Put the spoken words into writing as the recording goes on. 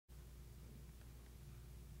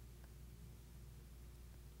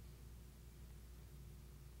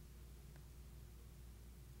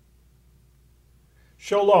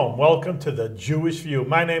Shalom, welcome to the Jewish View.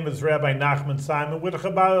 My name is Rabbi Nachman Simon with the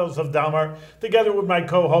Chabad of Dalmar, together with my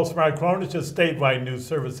co-host Mark Kronich of Statewide News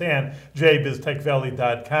Service and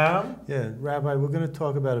jbiztechvalley.com. Yeah, Rabbi, we're going to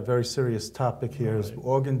talk about a very serious topic here, is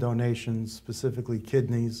organ donations, specifically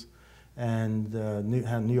kidneys, and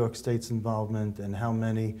how New York State's involvement and how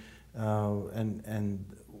many, and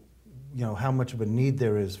you know, how much of a need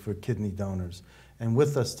there is for kidney donors. And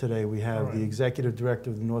with us today, we have the Executive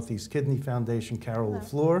Director of the Northeast Kidney Foundation, Carol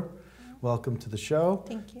LaFleur. Welcome to the show.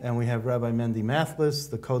 Thank you. And we have Rabbi Mendy Mathless,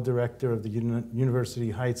 the co-director of the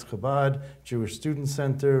University Heights Chabad Jewish Student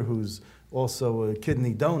Center, who's also a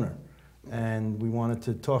kidney donor. And we wanted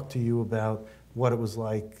to talk to you about what it was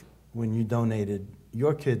like when you donated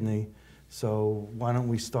your kidney. So why don't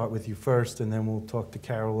we start with you first, and then we'll talk to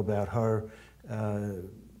Carol about her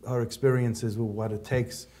experiences with what it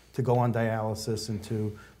takes to go on dialysis, and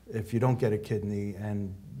to, if you don't get a kidney,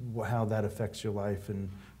 and how that affects your life,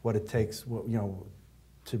 and what it takes, you know,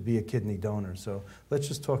 to be a kidney donor. So let's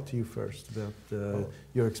just talk to you first about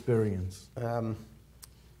your experience.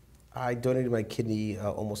 I donated my kidney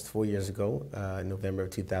almost 4 years ago, in November of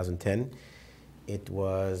 2010. It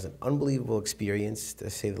was an unbelievable experience, to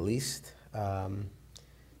say the least. I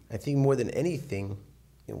think more than anything,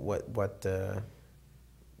 you know,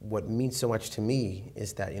 what means so much to me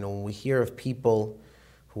is that, you know, when we hear of people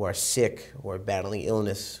who are sick or battling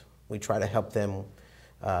illness, we try to help them.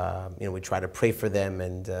 You know, we try to pray for them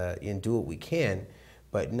and do what we can,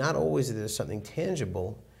 but not always is there something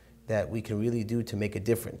tangible that we can really do to make a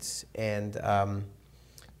difference. And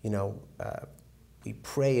you know, we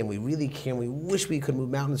pray and we really can. We wish we could move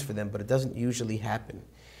mountains for them, but it doesn't usually happen.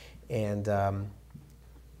 And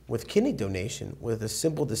with kidney donation, with a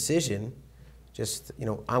simple decision, just, you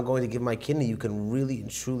know, I'm going to give my kidney, you can really and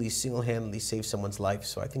truly single-handedly save someone's life.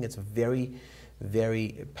 So I think it's a very,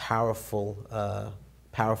 very powerful,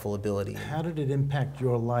 powerful ability. How did it impact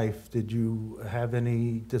your life? Did you have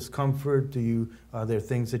any discomfort? Are there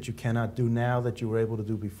things that you cannot do now that you were able to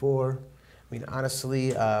do before? I mean,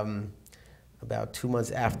 honestly, about 2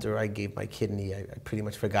 months after I gave my kidney, I pretty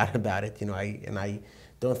much forgot about it. You know, I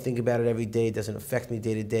don't think about it every day. It doesn't affect me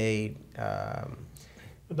day to day.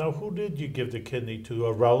 Now, who did you give the kidney to?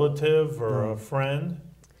 A relative or a friend?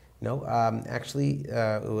 No, actually,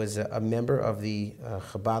 it was a member of the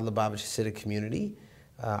Chabad Lubavitch Hasidic community.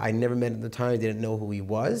 I never met him at the time. I didn't know who he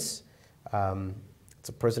was. It's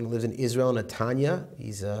a person who lives in Israel, Netanya.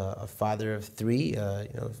 He's a father of 3. You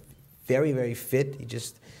know, very, very fit. He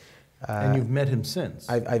just. And you've met him since?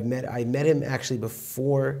 I met him actually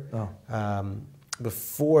before.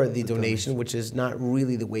 Before the donation, which is not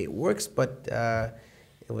really the way it works, but.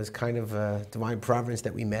 It was kind of a divine providence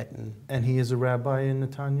that we met. And he is a rabbi in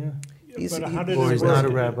Netanya? He's not a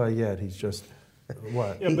rabbi yet, he's just,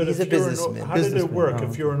 what? Yeah, but he's a businessman. How did it work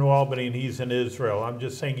if you're in Albany and he's in Israel? I'm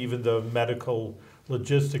just saying, even the medical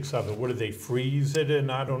logistics of it. What, did they freeze it? And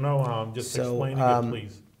I don't know how. I'm just explaining it,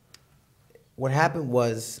 please. What happened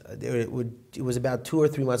was, it was about 2 or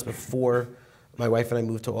 3 months before my wife and I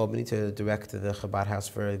moved to Albany to direct the Chabad House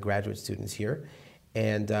for graduate students here.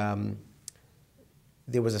 And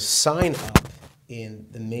there was a sign up in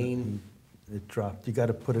the main... It dropped. You got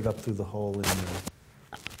to put it up through the hole in there.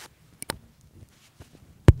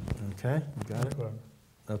 Okay, you got it?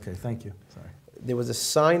 Okay, thank you. Sorry. There was a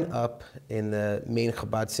sign up in the main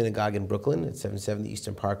Chabad synagogue in Brooklyn at 770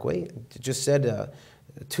 Eastern Parkway. It just said,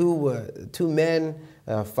 two men,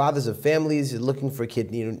 fathers of families, looking for a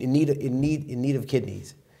kidney, in need of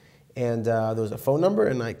kidneys. And there was a phone number,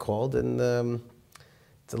 and I called, and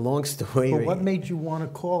it's a long story. But what made you want to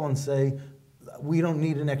call and say, we don't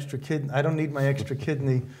need an extra kidney, I don't need my extra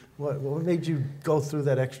kidney? What made you go through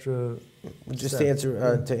that extra Just step?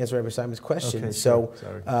 to answer Rabbi Simon's question. Okay, so,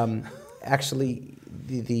 sorry. Actually,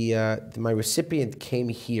 my recipient came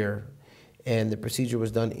here, and the procedure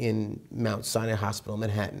was done in Mount Sinai Hospital,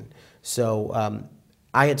 Manhattan. So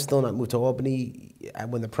I had still not moved to Albany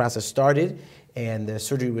when the process started, and the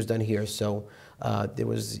surgery was done here. So there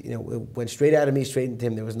was, you know, it went straight out of me, straight into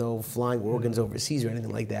him. There was no flying organs overseas or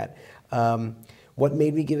anything like that. What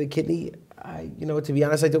made me give a kidney? You know, to be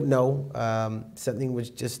honest, I don't know. Something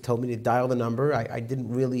which just told me to dial the number. I didn't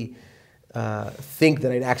really think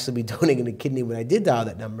that I'd actually be donating a kidney when I did dial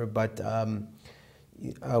that number. But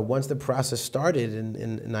once the process started,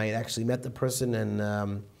 and I actually met the person,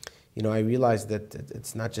 and you know, I realized that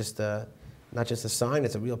it's not just a sign,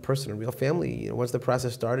 it's a real person, a real family. You know, once the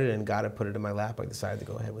process started and God had put it in my lap, I decided to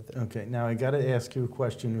go ahead with it. Okay, now I got to ask you a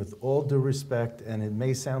question with all due respect, and it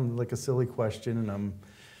may sound like a silly question, and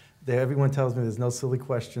everyone tells me there's no silly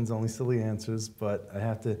questions, only silly answers, but I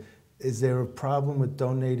have to. is there a problem with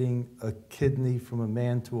donating a kidney from a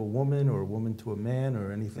man to a woman or a woman to a man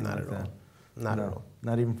or anything Not like at that? all. Not at all.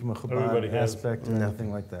 Not even from a Everybody Chabad has aspect or nothing.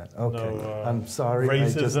 anything like that? Okay. No, I'm sorry.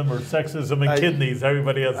 racism or sexism in kidneys.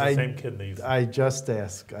 Everybody has the same kidneys. I just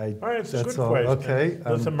ask. All right, it's a that's good all. question. Okay.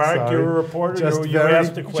 Listen, I'm Mark, sorry. you're a reporter. Just You very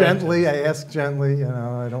asked the question. gently. I ask gently. You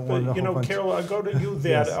know, I don't want But, a whole bunch. Carol, I'll go to you.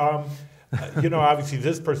 Yes. Obviously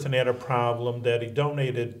this person had a problem that he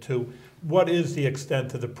donated to. What is the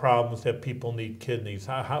extent of the problems that people need kidneys?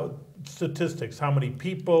 How statistics? How many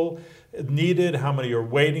people need it? How many are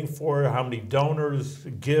waiting for it? How many donors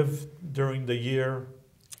give during the year?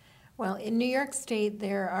 Well, in New York State,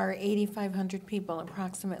 there are 8,500 people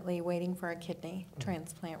approximately waiting for a kidney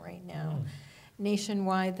transplant right now.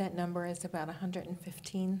 Nationwide, that number is about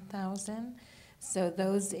 115,000. So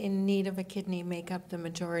those in need of a kidney make up the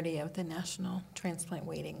majority of the national transplant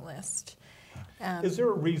waiting list. Is there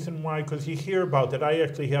a reason why? Because you hear about that. I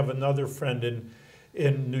actually have another friend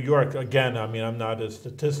in New York. Again, I mean, I'm not a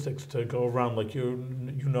statistics to go around like you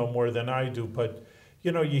know more than I do, but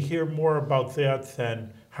you hear more about that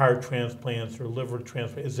than heart transplants or liver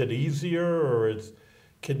transplants. Is it easier, or is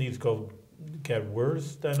kidneys get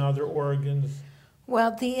worse than other organs?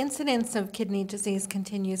 Well, the incidence of kidney disease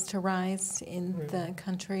continues to rise in the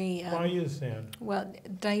country. Why is that? Well,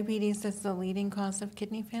 diabetes is the leading cause of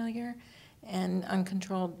kidney failure, and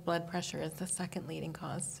uncontrolled blood pressure is the second leading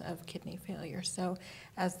cause of kidney failure. So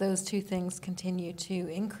as those two things continue to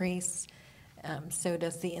increase, so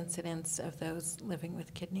does the incidence of those living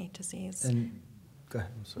with kidney disease. And go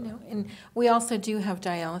ahead. I'm sorry. No, and we also do have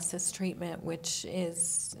dialysis treatment, which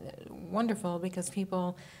is wonderful because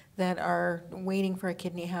people that are waiting for a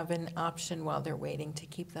kidney have an option while they're waiting to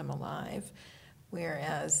keep them alive.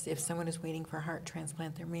 Whereas if someone is waiting for a heart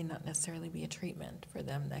transplant, there may not necessarily be a treatment for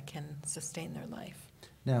them that can sustain their life.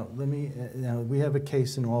 Now, now we have a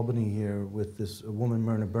case in Albany here with this woman,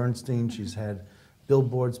 Myrna Bernstein. She's had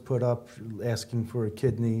billboards put up asking for a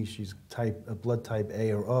kidney. She's a blood type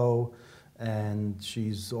A or O, and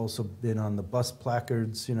she's also been on the bus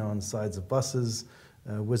placards, on the sides of buses,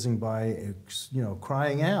 whizzing by,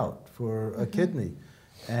 crying out for a kidney.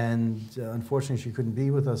 And unfortunately, she couldn't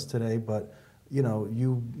be with us today, but you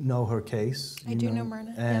know her case. I do know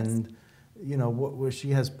Myrna, and yes. Where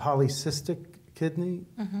she has polycystic kidney.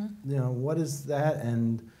 What is that,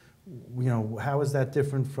 and how is that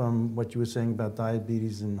different from what you were saying about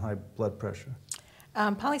diabetes and high blood pressure?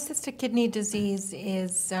 Polycystic kidney disease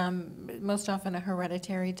is most often a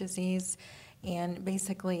hereditary disease, and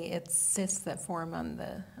basically it's cysts that form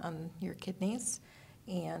on your kidneys,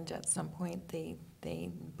 and at some point they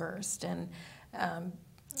burst. And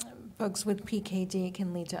folks with PKD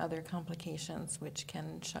can lead to other complications, which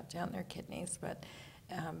can shut down their kidneys. But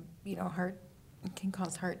it can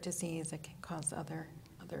cause heart disease. It can cause other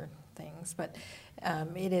things. But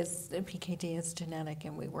PKD is genetic,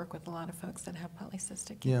 and we work with a lot of folks that have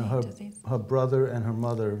polycystic kidney disease. Her brother and her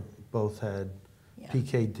mother both had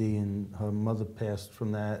PKD, and her mother passed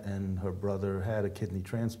from that, and her brother had a kidney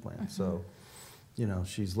transplant. So,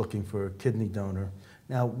 she's looking for a kidney donor.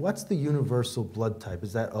 Now, what's the universal blood type?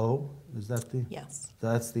 Is that O? Is that the? Yes.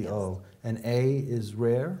 That's the O. And A is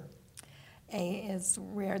rare? A is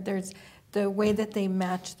rare. The way that they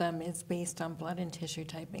match them is based on blood and tissue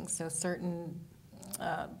typing. So certain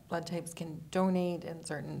blood types can donate, and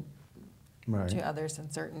certain to others,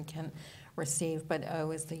 and certain can receive. But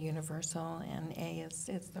O is the universal, and A is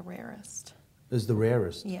the rarest. Is the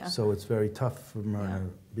rarest. Yeah. So it's very tough for Myrna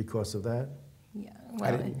because of that. Yeah.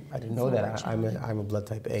 Well, I didn't know that. I'm a blood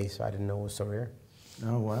type A, so I didn't know it was so rare.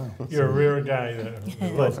 Oh, wow. You're a rare guy.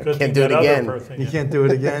 Well, I can't do it again. You can't do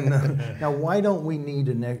it again. Now, why don't we need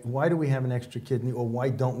why do we have an extra kidney, or why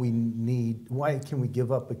can we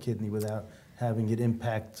give up a kidney without having it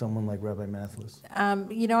impact someone like Rabbi Mathless?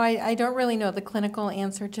 I don't really know the clinical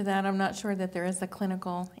answer to that. I'm not sure that there is a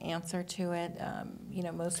clinical answer to it.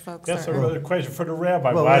 Most folks That's are... a question for the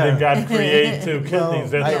rabbi. Well, why did God create two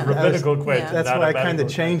kidneys? That's a rabbinical question. That's not why a I kind of medical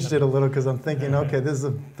changed question. it a little, because I'm thinking, okay, this is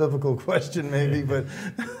a biblical question maybe, but...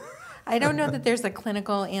 I don't know that there's a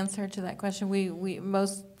clinical answer to that question.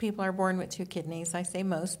 Most people are born with two kidneys. I say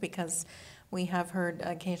most because we have heard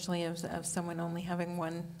occasionally of someone only having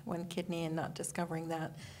one kidney and not discovering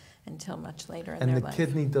that until much later in their life. And the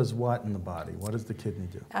kidney does what in the body? What does the kidney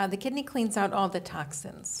do? The kidney cleans out all the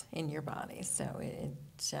toxins in your body. So it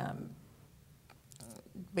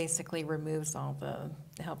basically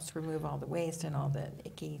helps remove all the waste and all the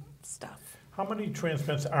icky stuff. How many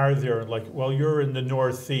transplants are there? You're in the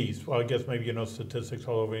Northeast. Well, I guess maybe you know statistics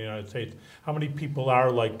all over the United States. How many people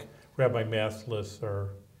are like Rabbi Mathless?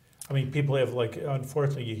 People have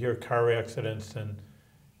unfortunately, you hear car accidents and,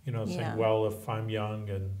 you know, saying, Yeah. well, if I'm young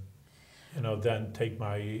and, you know, then take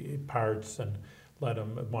my parts and let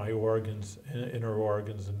them, my organs, inner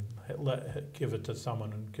organs, and give it to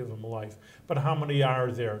someone and give them life. But how many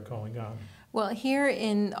are there going on? Well, here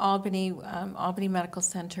in Albany, Albany Medical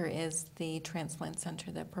Center is the transplant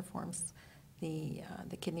center that performs the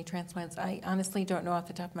kidney transplants. I honestly don't know off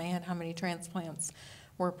the top of my head how many transplants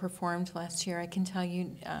were performed last year. I can tell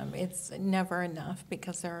you it's never enough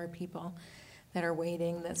because there are people that are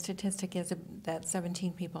waiting. The statistic is that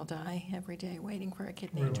 17 people die every day waiting for a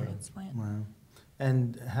kidney Really? transplant. Wow.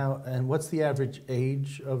 And what's the average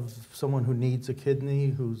age of someone who needs a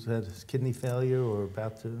kidney, who's had kidney failure or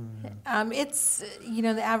about to? It's, you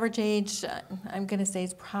know, the average age, I'm going to say,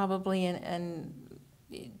 is probably an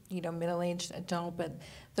you know, middle-aged adult, but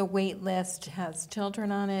the wait list has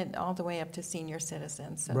children on it all the way up to senior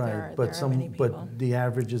citizens. So Right, there are many people. but the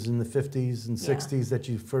average is in the 50s and Yeah. 60s that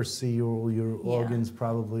you first see your organs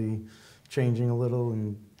probably changing a little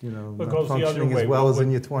and, you know, It not goes the other functioning way. as well What as in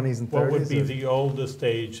would- your 20s and 30s. What would be or- the oldest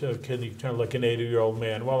age of kidney transplant, like an 80-year-old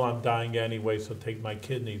man? Well, I'm dying anyway, so take my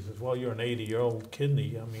kidneys. Well, you're an 80-year-old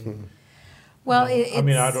kidney. I mean, Well, I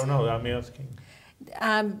mean, I don't know. I'm asking.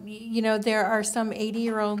 You know, there are some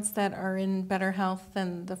 80-year-olds that are in better health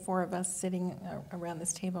than the four of us sitting around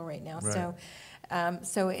this table right now. Right.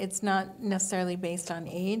 So it's not necessarily based on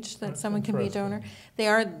age that That's someone can be a donor.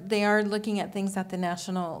 interesting. They are looking at things at the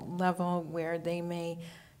national level where they may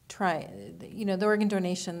try, you know, the organ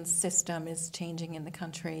donation system is changing in the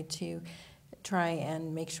country to try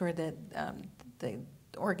and make sure that the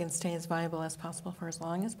organs stay as viable as possible for as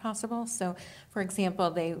long as possible. So, for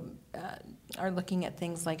example, they are looking at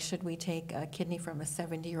things like, should we take a kidney from a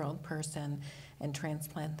 70-year-old person and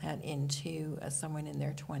transplant that into someone in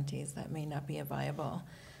their 20s? That may not be a viable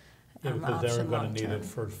Yeah, because they're option going to long need term. it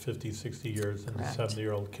for 50, 60 years, and Correct. the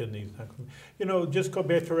 70-year-old kidney's not going to. You know, just go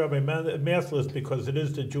back to Rabbi Mathless, because it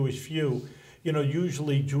is the Jewish view. You know,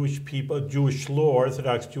 usually Jewish people, Jewish law,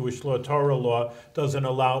 Orthodox Jewish law, Torah law, doesn't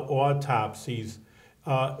allow autopsies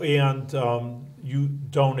and you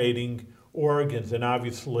donating organs, and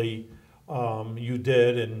obviously you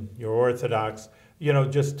did, and you're Orthodox. You know,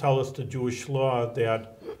 just tell us the Jewish law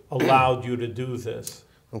that allowed you to do this.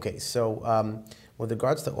 Okay, so with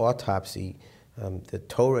regards to autopsy, the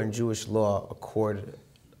Torah and Jewish law accord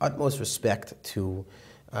utmost respect to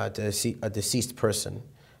a deceased person.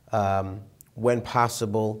 When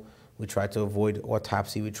possible, we try to avoid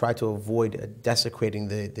autopsy. We try to avoid desecrating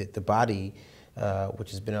the body,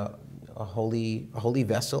 which has been a holy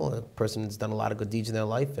vessel. A person that's done a lot of good deeds in their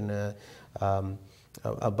life, and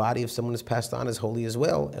a body of someone who's passed on is holy as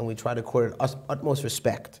well. And we try to accord it utmost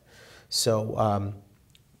respect. So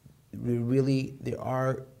there's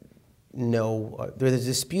a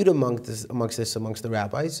dispute amongst the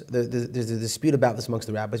rabbis. There's a dispute about this amongst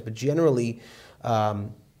the rabbis, but generally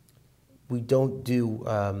we don't do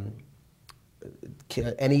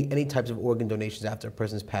any types of organ donations after a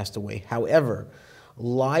person's passed away. However,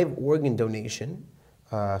 live organ donation,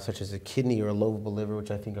 such as a kidney or a lobe of a liver,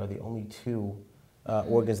 which I think are the only two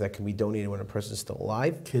organs that can be donated when a person's still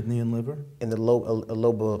alive. Kidney and liver? And the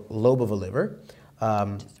lobe of a liver.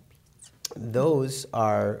 Those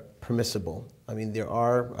are permissible. I mean, there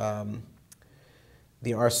are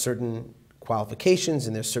certain qualifications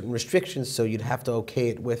and there's certain restrictions, so you'd have to okay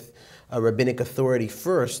it with a rabbinic authority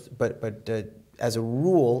first, but as a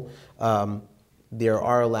rule, there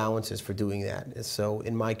are allowances for doing that. So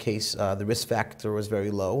in my case, the risk factor was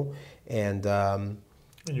very low, and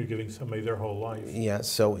you're giving somebody their whole life. Yeah,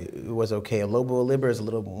 so it was okay. A lobe of a liver is a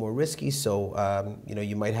little more risky, so you know,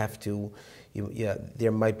 you might have to,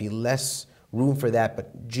 there might be less room for that,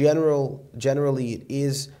 but generally it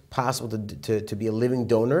is possible to be a living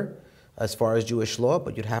donor as far as Jewish law,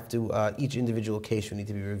 but you'd have to, each individual case would need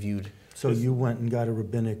to be reviewed. So you went and got a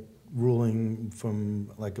rabbinic ruling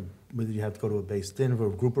from, like, whether you have to go to a Beis Din or a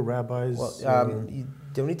group of rabbis? Well, you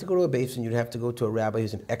don't need to go to a Beis Din. You'd have to go to a rabbi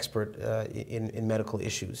who's an expert in medical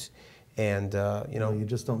issues. And, you know... You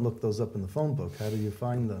just don't look those up in the phone book. How do you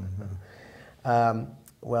find them?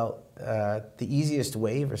 Well, the easiest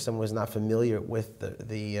way for someone who's not familiar with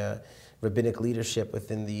the rabbinic leadership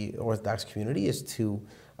within the Orthodox community is to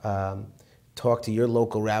talk to your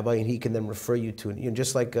local rabbi, and he can then refer you to,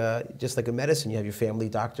 just like a medicine, you have your family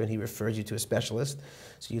doctor, and he refers you to a specialist.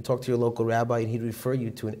 So you talk to your local rabbi, and he'd refer you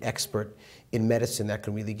to an expert in medicine that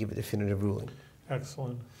can really give a definitive ruling.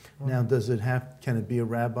 Excellent. Now, can it be a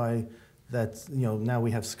rabbi that's, now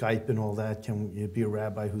we have Skype and all that, can it be a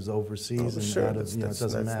rabbi who's overseas and sure, out of, it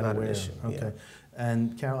doesn't matter where? Okay. Yeah.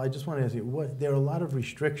 And Carol, I just want to ask you, there are a lot of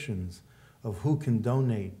restrictions of who can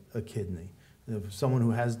donate a kidney. If someone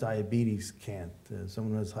who has diabetes can't,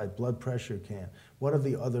 someone who has high blood pressure can't. What are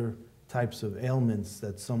the other types of ailments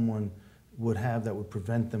that someone would have that would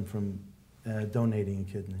prevent them from donating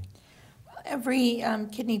a kidney? Every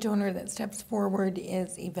kidney donor that steps forward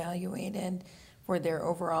is evaluated for their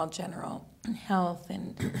overall general health,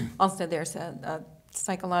 and also there's a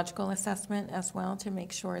psychological assessment as well to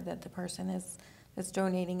make sure that the person that's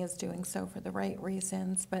donating is doing so for the right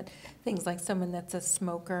reasons. But things like someone that's a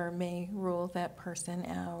smoker may rule that person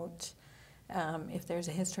out. If there's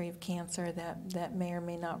a history of cancer, that may or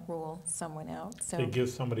may not rule someone out. So they give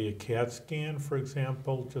somebody a CAT scan, for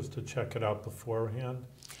example, just to check it out beforehand?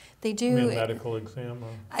 they I do. mean, a medical exam? Or?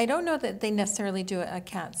 I don't know that they necessarily do a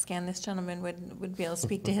CAT scan. This gentleman would be able to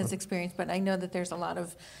speak to his experience, but I know that there's a lot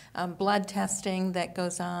of blood testing that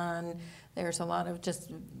goes on. There's a lot of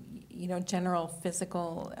just, general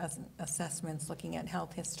physical assessments, looking at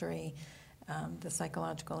health history, the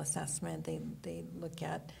psychological assessment. They look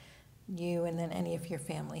at you and then any of your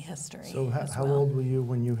family history. So how old were you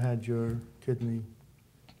when you had your kidney?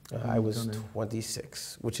 I was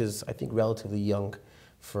 26, which is, I think, relatively young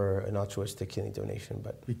for an altruistic kidney donation.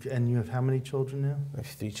 But And you have how many children now? I have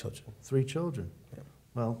 3 children. 3 children. Yeah.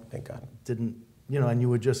 Well, Thank God. And you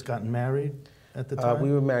were just gotten married at the time?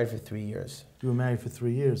 We were married for 3 years. You were married for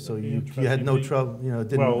 3 years, so That'd be you had interesting. no trouble, it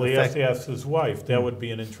didn't Well, he has affect... to ask his wife. That would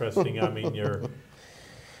be an interesting, you're...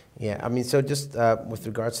 Yeah, so just with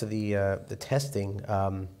regards to the testing,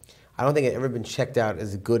 I don't think I've ever been checked out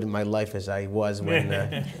as good in my life as I was when,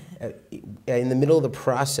 in the middle of the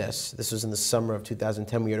process, this was in the summer of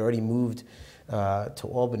 2010, we had already moved to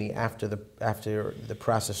Albany after the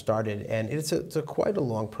process started, and it's quite a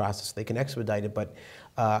long process. They can expedite it, but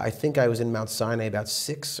I think I was in Mount Sinai about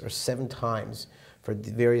 6 or 7 times for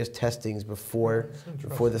the various testings before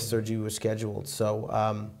the surgery was scheduled. So,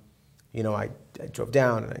 I drove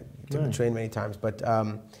down and I took the train many times, but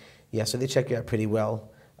so they check you out pretty well.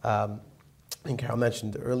 And Carol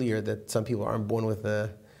mentioned earlier that some people aren't born with 2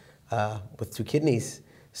 kidneys.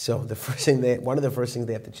 So one of the first things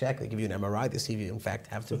they have to check, they give you an MRI to see if you in fact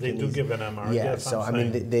have 2 kidneys. So they do give an MRI. Yeah. Yes, So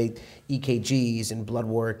they EKGs and blood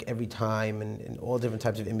work every time and all different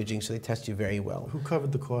types of imaging. So they test you very well. Who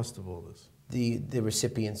covered the cost of all this? The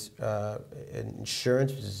recipient's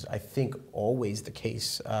insurance, which is I think always the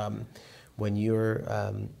case. When you're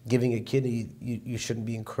giving a kidney, you shouldn't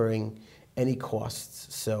be incurring any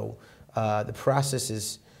costs. So the process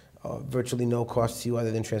is virtually no cost to you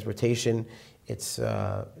other than transportation. It's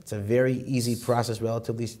a very easy process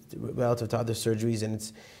relative to other surgeries, and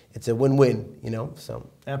it's a win-win, So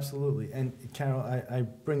Absolutely. And Carol, I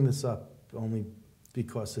bring this up only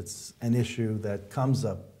because it's an issue that comes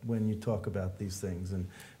up when you talk about these things, and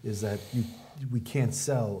is that we can't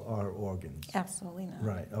sell our organs. Absolutely not.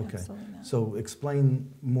 Right, okay. Absolutely not. So explain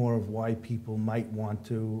more of why people might want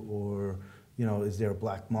to, or, is there a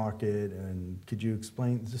black market? And could you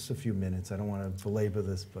explain, just a few minutes, I don't want to belabor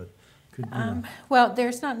this, but could you Well,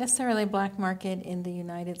 there's not necessarily a black market in the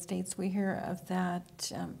United States. We hear of that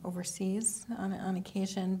overseas on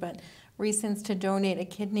occasion, but reasons to donate a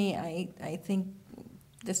kidney, I think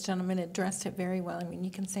this gentleman addressed it very well. I mean,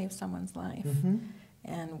 you can save someone's life. Mm-hmm.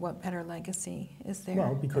 And what better legacy is there?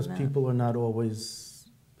 Well, because than that? people are not always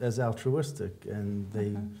as altruistic, and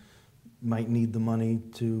they might need the money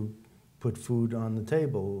to put food on the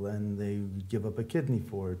table, and they give up a kidney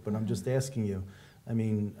for it. But I'm just asking you,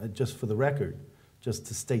 just for the record, just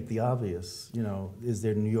to state the obvious, is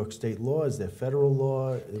there New York state law? Is there federal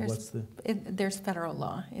law? There's federal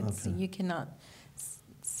law. Okay. You cannot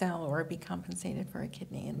sell or be compensated for a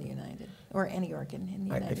kidney in the or any organ in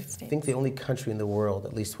the United States. I think the only country in the world,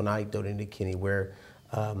 at least when I donated a kidney, where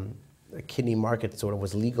a kidney market sort of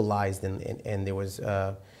was legalized and there was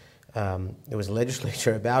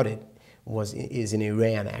legislature about it, is in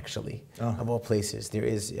Iran, actually, of all places. There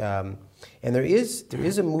is a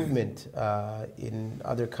movement in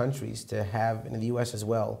other countries to have, and in the U.S. as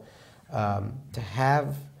well,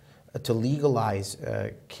 to legalize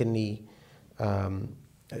kidney.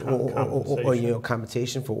 Or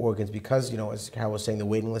compensation for organs, because as Carol was saying, the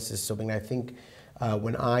waiting list is so big. And I think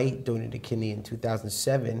when I donated a kidney in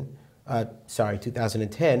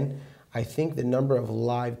 2010, I think the number of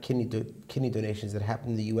live kidney donations that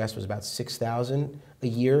happened in the U.S. was about 6,000 a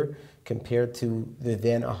year, compared to the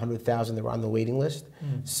then 100,000 that were on the waiting list.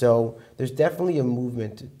 So there's definitely a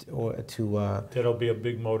movement to that'll be a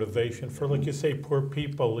big motivation for, like you say, poor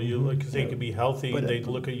people. Like you say, could be healthy. They'd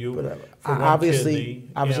look at you for obviously,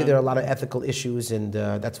 one kidney. There are a lot of ethical issues, and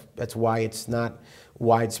that's why it's not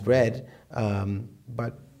widespread.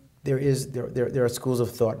 But there are schools of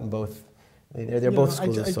thought in both They're both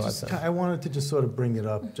schools of thought. So. I wanted to just sort of bring it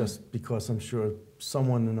up just because I'm sure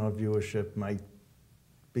someone in our viewership might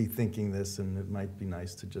be thinking this, and it might be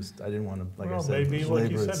nice to just, I didn't want to, like I said, maybe, like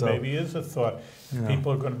you belabor it. said, maybe it is a thought. You know.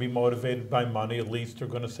 People are going to be motivated by money, at least they're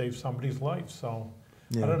going to save somebody's life. So,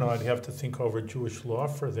 Yeah. I don't know, I'd have to think over Jewish law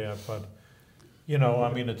for that, but, you know,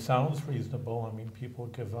 I mean, it sounds reasonable. I mean, people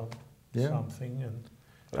give up something and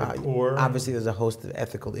are poor. Obviously, there's a host of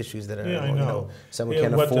ethical issues that are, I know. Someone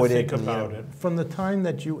can't afford what to it. think about it. From the time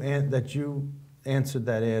that you answered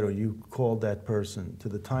that ad, or you called that person, to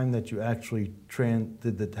the time that you actually had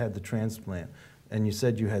the transplant, and you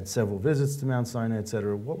said you had several visits to Mount Sinai, et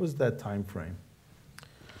cetera, what was that time frame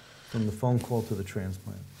from the phone call to the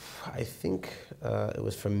transplant? I think it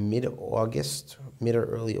was from mid or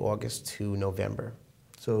early August to November.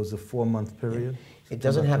 So it was a 4-month period? It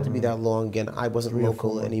doesn't have to be that long. Again, I wasn't 3 or 4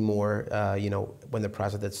 local months. anymore, when the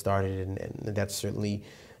process had started, and that certainly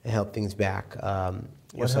helped things back.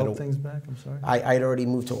 What held things back? I'm sorry? I'd already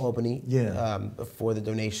moved to Albany Yeah. before the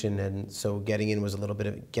donation, and so getting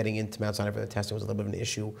into Mount Sinai for the testing was a little bit of an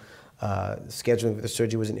issue. Scheduling for the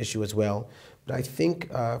surgery was an issue as well. But I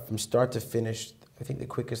think from start to finish, I think the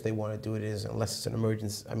quickest they want to do it is, unless it's an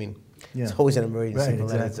emergency, I mean, it's always an emergency, Right, but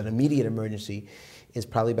exactly. it's an immediate emergency, is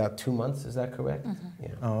probably about 2 months, is that correct? Mm-hmm. Yeah.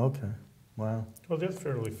 Oh, okay. Wow. Well, that's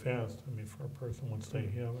fairly fast, I mean, for a person once they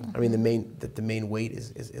have it. I mean, the main weight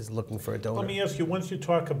is looking for a donor. Let me ask you, once you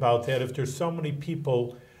talk about that, if there's so many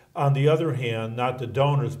people, on the other hand, not the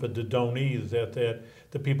donors, but the donees, that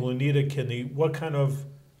the people who need a kidney, what kind of,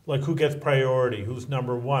 like, who gets priority? Who's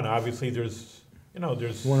number one? Obviously, there's One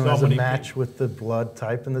so has a many match with the blood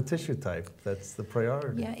type and the tissue type. That's the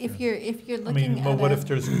priority. Yeah, if you're I looking mean, at but what a- if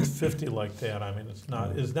there's 50 like that? I mean,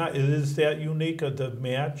 is that unique, the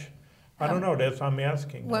match? I don't know, that's, I'm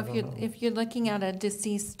asking. Well, I don't know. if you're looking at a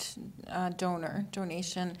deceased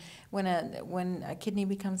donation, when a kidney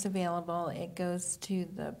becomes available, it goes to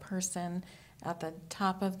the person at the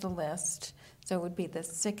top of the list. So it would be the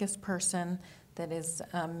sickest person that is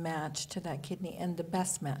matched to that kidney, and the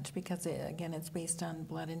best match, because again, it's based on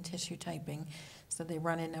blood and tissue typing. So they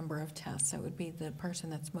run a number of tests. So it would be the person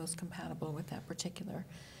that's most compatible with that particular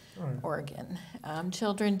Right. organ.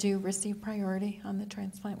 Children do receive priority on the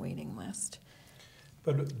transplant waiting list.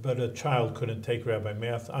 But a child couldn't take Rabbi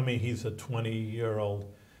Math. I mean, he's a 20-year-old,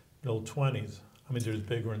 middle 20s. I mean, there's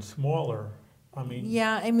bigger and smaller. I mean,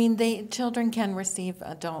 Yeah, I mean, children can receive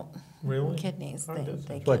adult really? kidneys. Oh, that's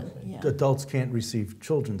They But can, yeah. adults can't receive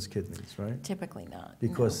children's kidneys, right? Typically not.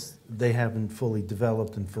 Because they haven't fully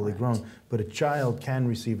developed and fully grown. Correct. But a child can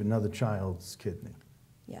receive another child's kidney. No.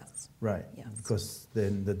 Yes. Right. Yes. Because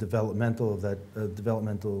then the developmental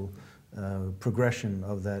progression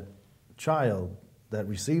of that child that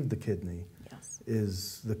received the kidney Yes.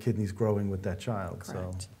 is the kidneys growing with that child.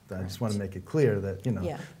 Correct. So I just want to make it clear that,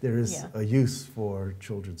 Yeah. there is Yeah. a use for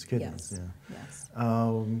children's kidneys. Yes. Yeah. Yes.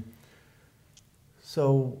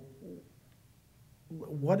 So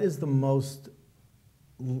what is the most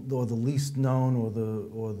or the least known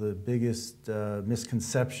or the biggest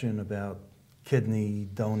misconception about kidney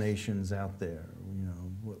donations out there?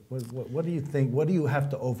 What do you think? What do you have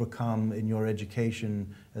to overcome in your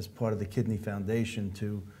education as part of the Kidney Foundation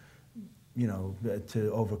to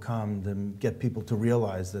overcome them, get people to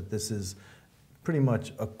realize that this is pretty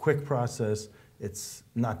much a quick process? It's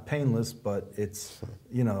not painless, but it's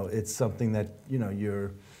it's something that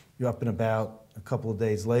you're up and about a couple of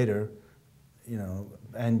days later,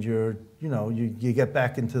 and you get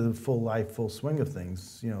back into the full swing of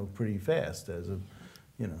things, pretty fast.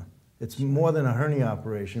 It's more than a hernia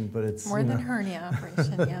operation, but it's More than hernia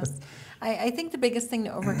operation, yes. I think the biggest thing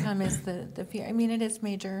to overcome is the fear. I mean, it is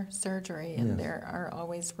major surgery, and Yes. there are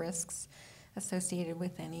always risks associated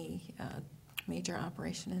with any major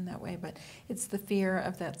operation in that way, but it's the fear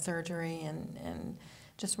of that surgery and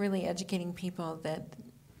just really educating people that,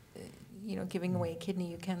 giving away a kidney,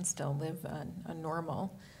 you can still live a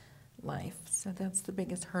normal life. So that's the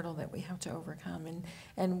biggest hurdle that we have to overcome.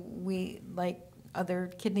 And we, like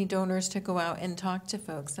other kidney donors, to go out and talk to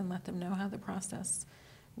folks and let them know how the process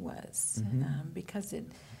was. Because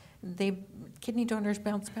kidney donors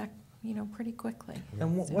bounce back, pretty quickly.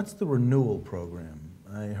 And what's the renewal program?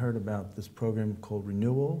 I heard about this program called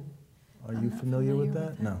Renewal. Are I'm you not familiar with familiar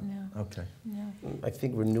that? with that, No. no. Okay. No. I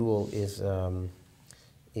think renewal is an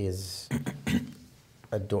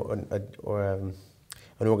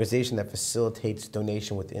organization that facilitates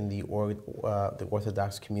donation within the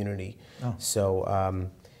Orthodox community. Oh. So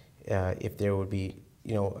if there would be,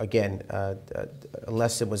 again,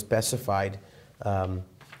 unless it was specified,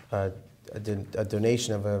 a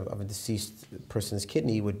donation of a deceased person's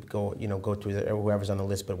kidney would go to whoever's on the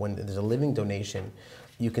list. But when there's a living donation,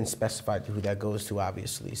 you can specify who that goes to,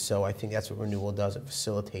 obviously. So I think that's what renewal does. It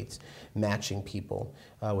facilitates matching people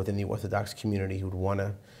within the Orthodox community who would want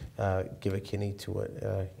to give a kidney to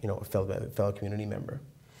a fellow community member.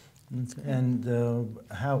 And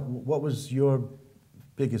what was your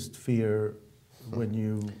biggest fear when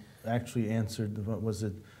you actually answered? Was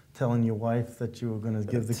it telling your wife that you were going to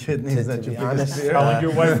give the kidneys? That your biggest fear? Telling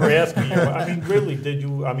your wife or asking you? I mean, really, did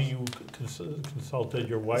you? I mean, you consulted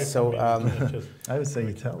your wife. So I would say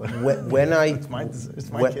you tell her. When it's my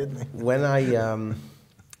kidney.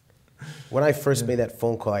 When I first made that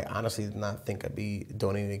phone call, I honestly did not think I'd be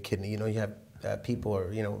donating a kidney. You know, you have people,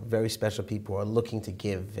 or very special people, are looking to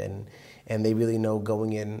give, and they really know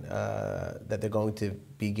going in that they're going to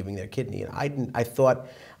be giving their kidney. And I thought,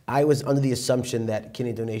 I was under the assumption that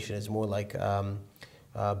kidney donation is more like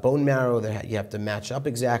bone marrow, that you have to match up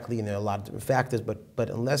exactly, and there are a lot of different factors. But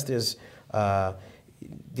unless there's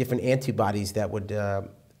different antibodies that would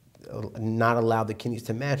not allow the kidneys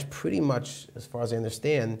to match, pretty much, as far as I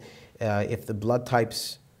understand, if the blood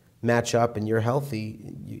types match up and you're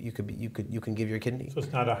healthy, you can give your kidney. So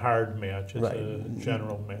it's not a hard match; it's a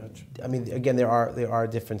general match. I mean, again, there are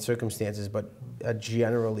different circumstances, but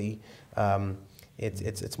generally,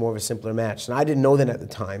 it's more of a simpler match. And I didn't know that at the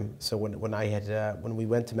time. So when we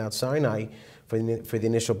went to Mount Sinai for the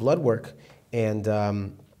initial blood work, and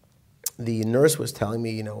the nurse was telling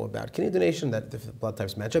me, about kidney donation, that if the blood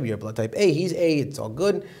types match up, you're blood type A, he's A, it's all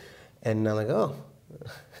good. And I'm like, oh.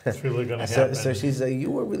 It's really going to happen. So she's like, you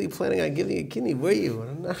weren't really planning on giving a kidney, were you?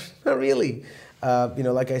 And I'm not really.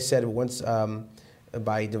 Like I said, once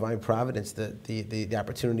by divine providence, the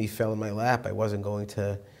opportunity fell in my lap. I wasn't going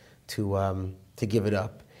to give it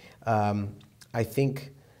up. I think,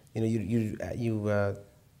 you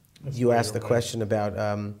asked the question about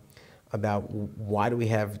why do we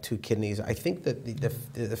have two kidneys. I think that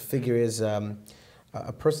the figure is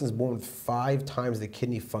a person's born with 5 times the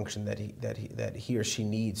kidney function that he or she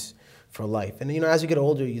needs for life. And as you get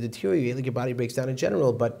older, you deteriorate, like your body breaks down in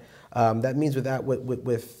general. But that means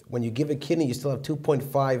when you give a kidney, you still have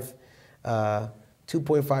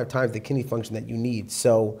 2.5 times the kidney function that you need.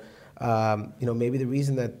 So maybe the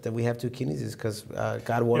reason that we have 2 kidneys is because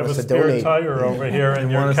God wanted us to donate. You have a spare tire over here in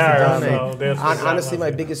your car. So honestly,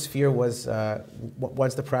 my biggest fear was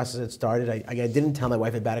once the process had started, I didn't tell my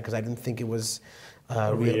wife about it because I didn't think it was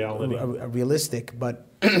realistic. But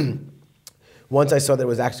once I saw that it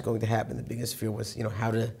was actually going to happen, the biggest fear was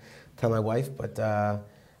how to tell my wife. But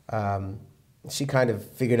she kind of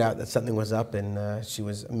figured out that something was up, and she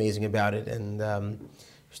was amazing about it, and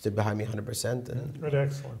stood behind me 100%. Right,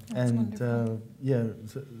 excellent. And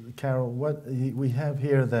Carol, what we have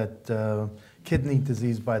here that kidney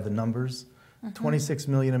disease by the numbers. 26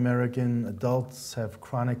 million American adults have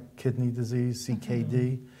chronic kidney disease,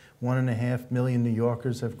 CKD. 1.5 million New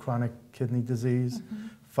Yorkers have chronic kidney disease.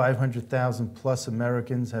 500,000 plus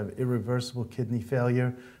Americans have irreversible kidney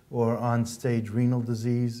failure or on-stage renal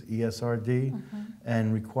disease, ESRD,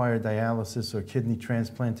 and require dialysis or kidney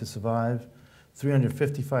transplant to survive.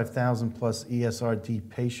 355,000 plus ESRD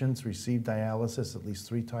patients receive dialysis at least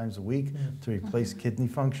 3 times a week to replace kidney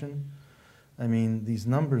function. I mean, these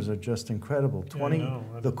numbers are just incredible.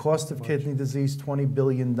 The cost of kidney disease, $20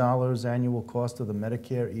 billion annual cost of the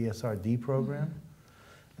Medicare ESRD program.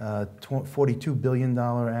 $42 billion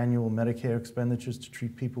annual Medicare expenditures to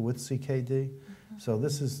treat people with CKD. So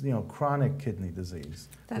this is, chronic kidney disease,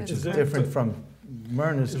 which is different from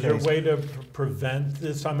Myrna's case. Is there a way to prevent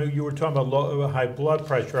this? I mean, you were talking about high blood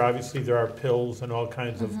pressure. Obviously, there are pills and all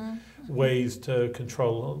kinds of ways to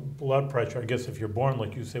control blood pressure. I guess if you're born,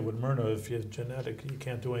 like you say with Myrna, if you're genetic, you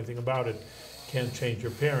can't do anything about it. Can't change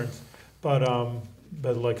your parents. But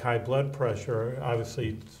like high blood pressure,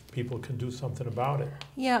 obviously people can do something about it.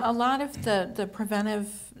 Yeah, a lot of the preventive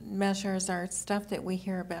measures are stuff that we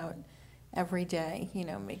hear about every day.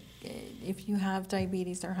 If you have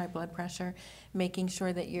diabetes or high blood pressure, making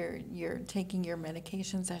sure that you're taking your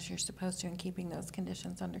medications as you're supposed to and keeping those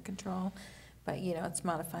conditions under control. But it's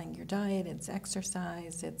modifying your diet, it's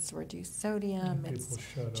exercise, it's reduced sodium, it's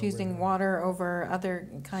choosing water over other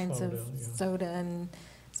kinds of soda and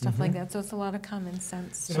stuff like that. So it's a lot of common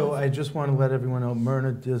sense. So I just want to let everyone know,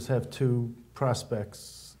 Myrna does have 2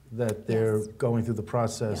 prospects that they're going through the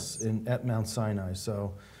process at Mount Sinai.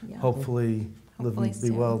 So hopefully, live and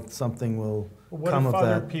be well, something will come of that. What if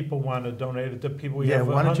other people want to donate it to people? We have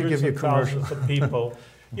why don't you give your commercial? Thousands of people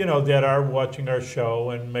that are watching our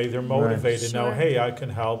show, and maybe they're motivated now, hey, I can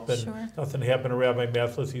help, and nothing happened to Rabbi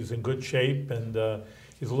Mathless. He's in good shape, and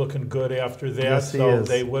he's looking good after that. Yes, he so is.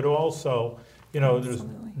 they would also, there's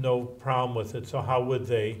Absolutely. no problem with it. So how would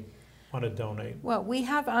they want to donate? Well, we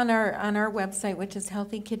have on our website, which is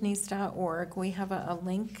healthykidneys.org, we have a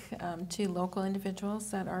link to local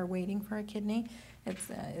individuals that are waiting for a kidney.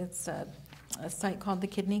 It's a site called the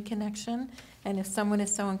Kidney Connection, and if someone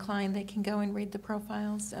is so inclined, they can go and read the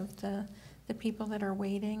profiles of the people that are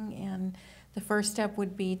waiting. And the first step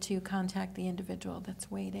would be to contact the individual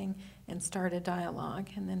that's waiting and start a dialogue,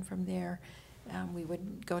 and then from there, we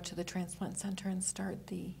would go to the transplant center and start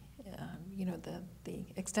the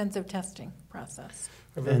extensive testing process.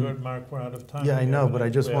 Very good, Mark. We're out of time. Yeah, I Do you know, have but I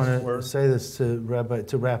any just want last to words? say this to Rabbi,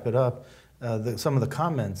 to wrap it up. Some of the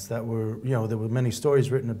comments that were, there were many stories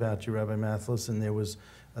written about you, Rabbi Mathless, and there was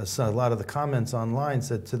a lot of the comments online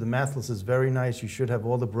said, to the Mathless is very nice, you should have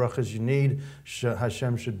all the brachas you need,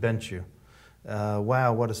 Hashem should bench you.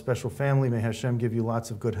 Wow, what a special family, may Hashem give you lots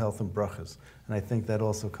of good health and brachas. And I think that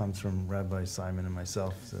also comes from Rabbi Simon and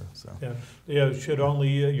myself. So. Yeah,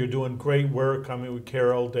 you're doing great work. I mean, with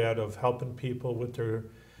Carol, Dad, of helping people with their,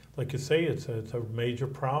 like you say, it's a major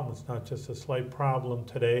problem. It's not just a slight problem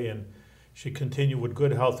today, and should continue with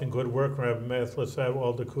good health and good work. Rabbi Mathless,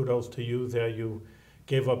 all the kudos to you that you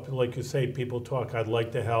gave up, like you say, people talk, I'd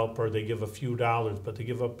like to help, or they give a few dollars, but to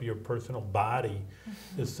give up your personal body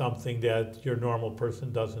is something that your normal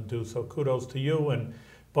person doesn't do. So kudos to you, and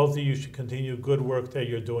both of you should continue good work that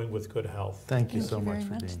you're doing with good health. Thank you so much very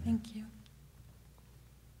for much. being here. Thank you.